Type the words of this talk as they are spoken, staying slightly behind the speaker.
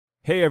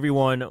Hey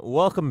everyone,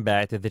 welcome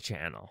back to the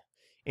channel.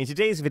 In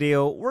today's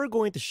video, we're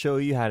going to show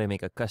you how to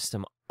make a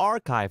custom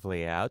archive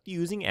layout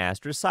using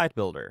Astra Site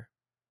Builder.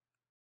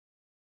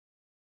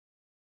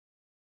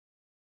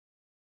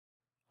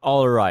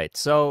 Alright,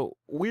 so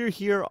we're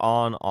here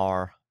on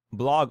our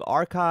blog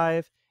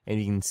archive, and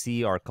you can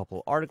see our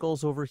couple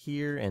articles over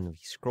here, and if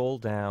you scroll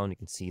down, you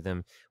can see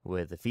them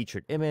with the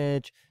featured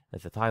image,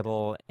 with the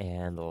title,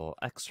 and the little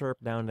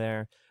excerpt down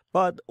there.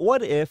 But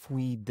what if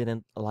we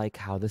didn't like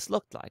how this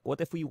looked like?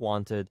 What if we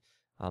wanted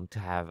to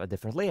have a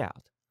different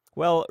layout?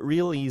 Well,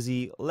 real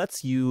easy.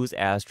 Let's use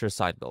Astra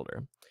Site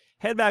Builder.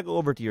 Head back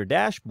over to your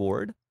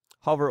dashboard,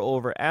 hover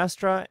over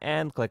Astra,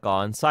 and click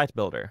on Site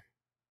Builder.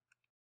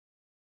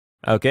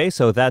 Okay,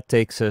 so that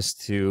takes us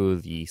to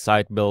the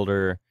Site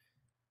Builder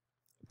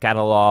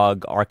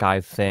catalog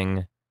archive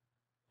thing.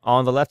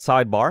 On the left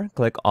sidebar,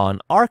 click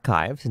on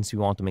Archive, since we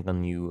want to make a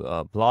new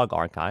blog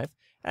archive,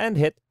 and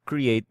hit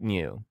Create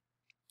New.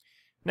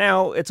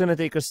 Now, it's going to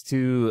take us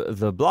to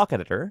the block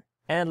editor,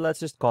 and let's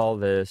just call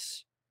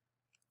this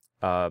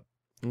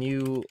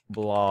new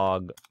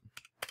blog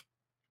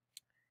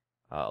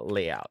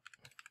layout.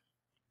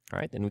 All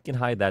right, and we can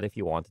hide that if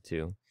you wanted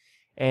to.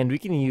 And we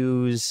can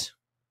use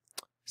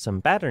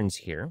some patterns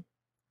here,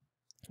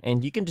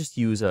 and you can just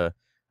use a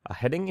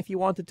heading if you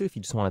wanted to, if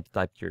you just wanted to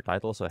type your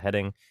title, so a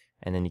heading,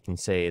 and then you can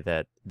say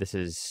that this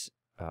is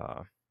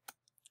our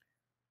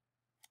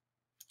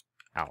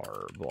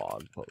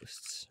blog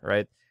posts,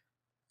 right?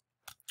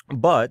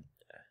 But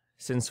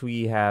since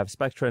we have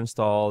Spectra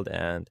installed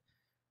and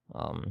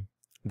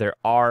there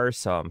are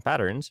some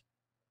patterns,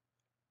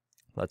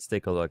 let's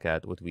take a look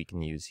at what we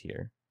can use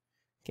here.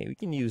 Okay, we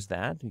can use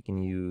that. We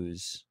can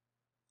use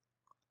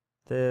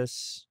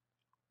this.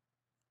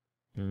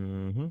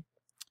 Some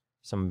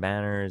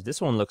banners. This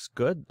one looks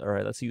good. All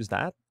right, let's use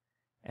that.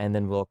 And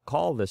then we'll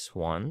call this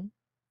one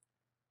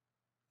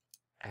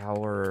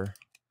our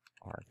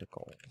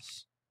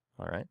articles.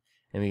 All right.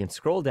 And we can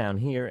scroll down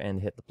here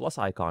and hit the plus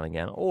icon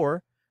again,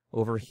 or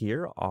over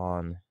here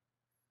on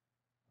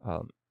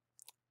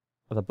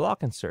the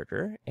block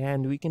inserter,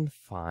 and we can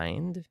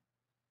find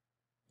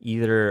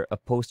either a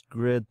post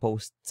grid,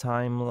 post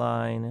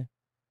timeline,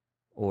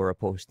 or a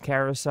post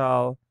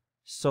carousel.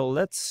 So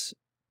let's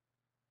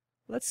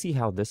see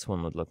how this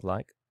one would look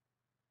like.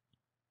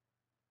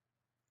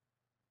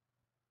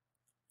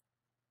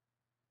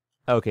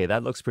 Okay,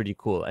 that looks pretty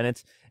cool, and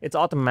it's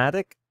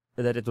automatic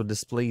that it will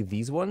display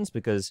these ones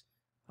because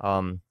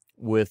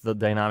with the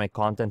dynamic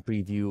content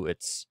preview,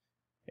 it's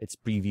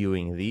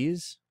previewing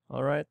these.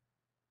 All right.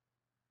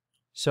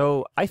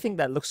 So I think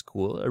that looks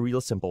cool, a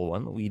real simple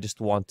one. We just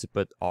want to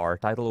put our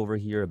title over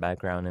here, a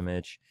background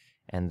image,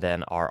 and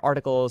then our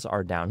articles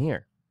are down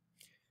here.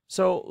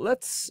 So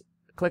let's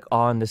click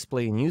on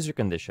Display in User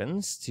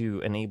Conditions to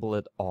enable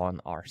it on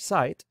our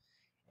site,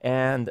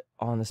 and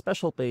on the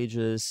special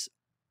pages,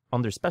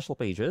 under Special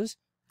Pages,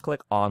 click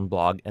on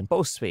Blog and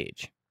Post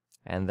page,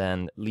 and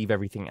then leave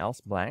everything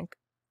else blank.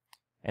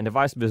 And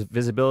device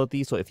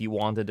visibility, so if you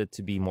wanted it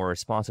to be more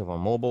responsive on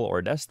mobile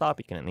or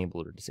desktop, you can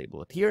enable or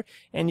disable it here,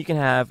 and you can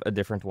have a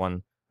different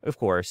one, of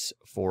course,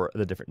 for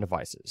the different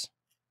devices.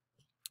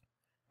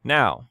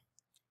 Now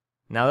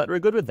that we're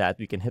good with that,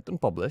 we can hit on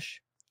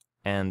Publish,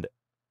 and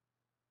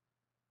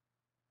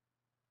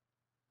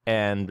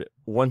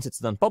once it's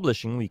done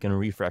publishing, we can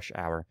refresh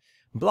our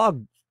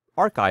blog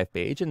archive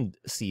page and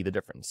see the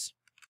difference.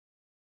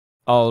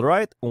 All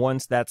right,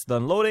 once that's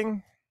done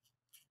loading,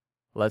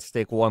 let's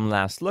take one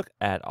last look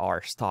at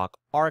our stock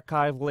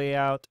archive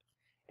layout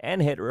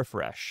and hit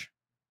refresh.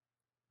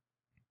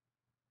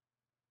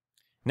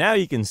 Now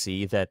you can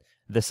see that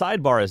the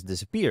sidebar has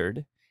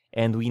disappeared,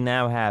 and we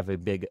now have a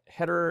big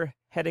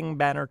heading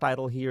banner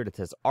title here that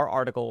says our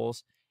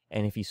articles.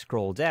 And if you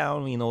scroll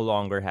down, we no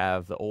longer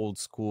have the old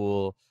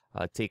school,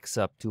 takes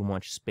up too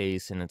much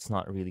space and it's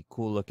not really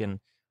cool looking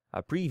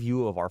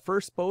preview of our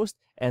first post.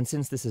 And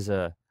since this is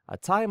a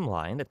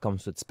timeline that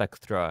comes with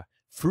Spectra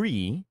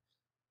free,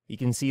 you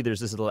can see there's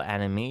this little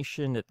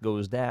animation that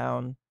goes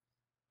down,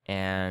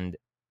 and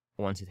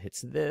once it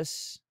hits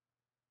this,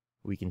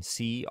 we can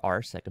see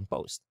our second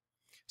post.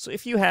 So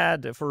if you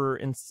had, for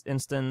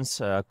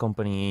instance,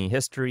 company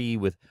history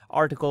with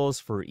articles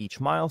for each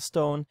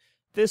milestone,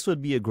 this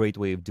would be a great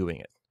way of doing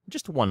it.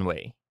 Just one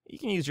way. You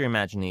can use your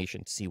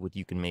imagination to see what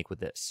you can make with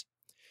this.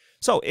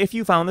 So if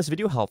you found this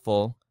video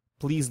helpful,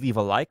 please leave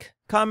a like,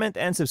 comment,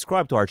 and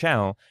subscribe to our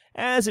channel,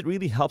 as it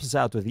really helps us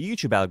out with the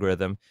YouTube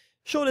algorithm.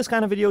 Show this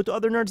kind of video to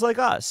other nerds like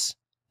us.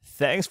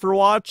 Thanks for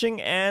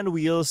watching, and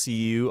we'll see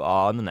you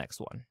on the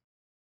next one.